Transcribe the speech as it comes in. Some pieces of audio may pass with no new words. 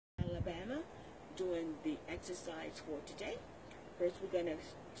doing the exercise for today. First, we're going to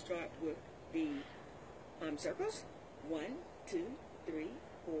start with the circles. 1, 2, 3,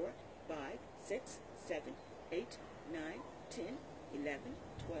 4, 5, 6, 7, 8, 9, 10, 11,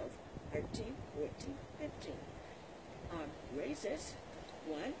 12, 13, 14, 15. Raises.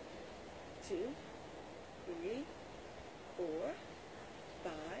 1, 2, 3, 4,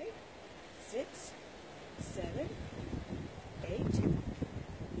 5, 6, 7, 8, 9,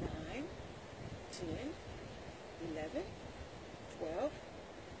 10, 11, 12,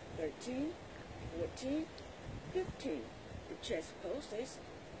 13, 14, 15. The chest pose is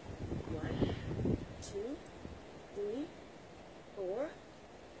 1, 2, 3, 4,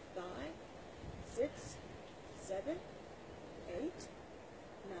 5, 6, 7, 8,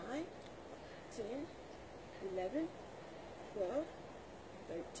 9, 10, 11, 12,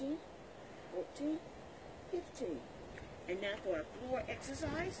 13, 14, 15. And now for our floor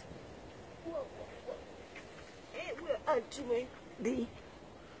exercise. And we're doing the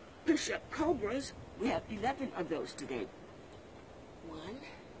push-up cobras. We have 11 of those today. 1,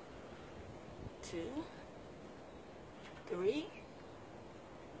 2, 3,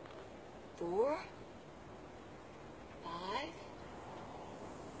 4, 5,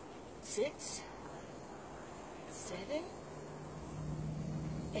 6, 7,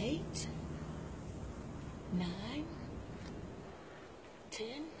 8, 9, 10,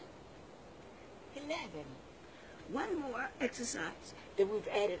 11. One more exercise that we've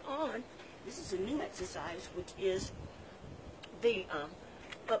added on. This is a new exercise, which is the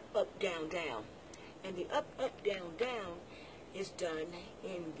up, up, down, down. And the up, up, down, down is done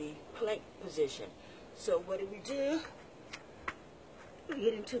in the plank position. So what do? We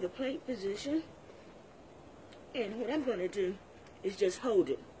get into the plank position, and what I'm going to do is just hold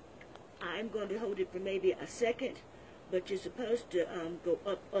it. I'm going to hold it for maybe a second, but you're supposed to go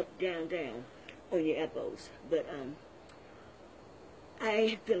up, up, down, down on your elbows. But I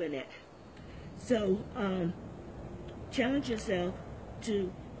ain't feeling that. So challenge yourself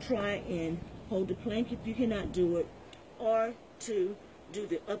to try and hold the plank if you cannot do it, or to do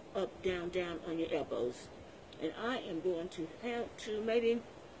the up, up, down, down on your elbows. And I am going to count to maybe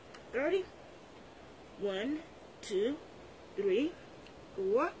 30. 1, 2, 3,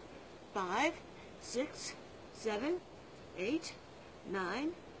 4, 5, 6, 7, 8,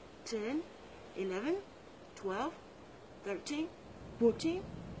 9, 10, 11, 12, 13, 14,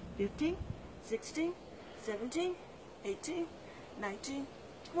 15, 16, 17, 18, 19,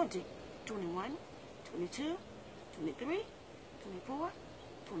 20, 21, 22, 23, 24,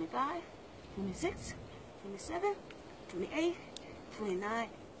 25, 26, 27, 28, 29,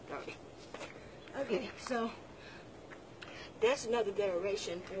 30. Okay, so that's another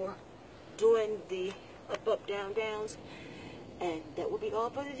variation for doing the up, up, down, downs. And that will be all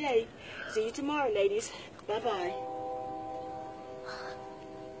for today. See you tomorrow, ladies. Bye-bye.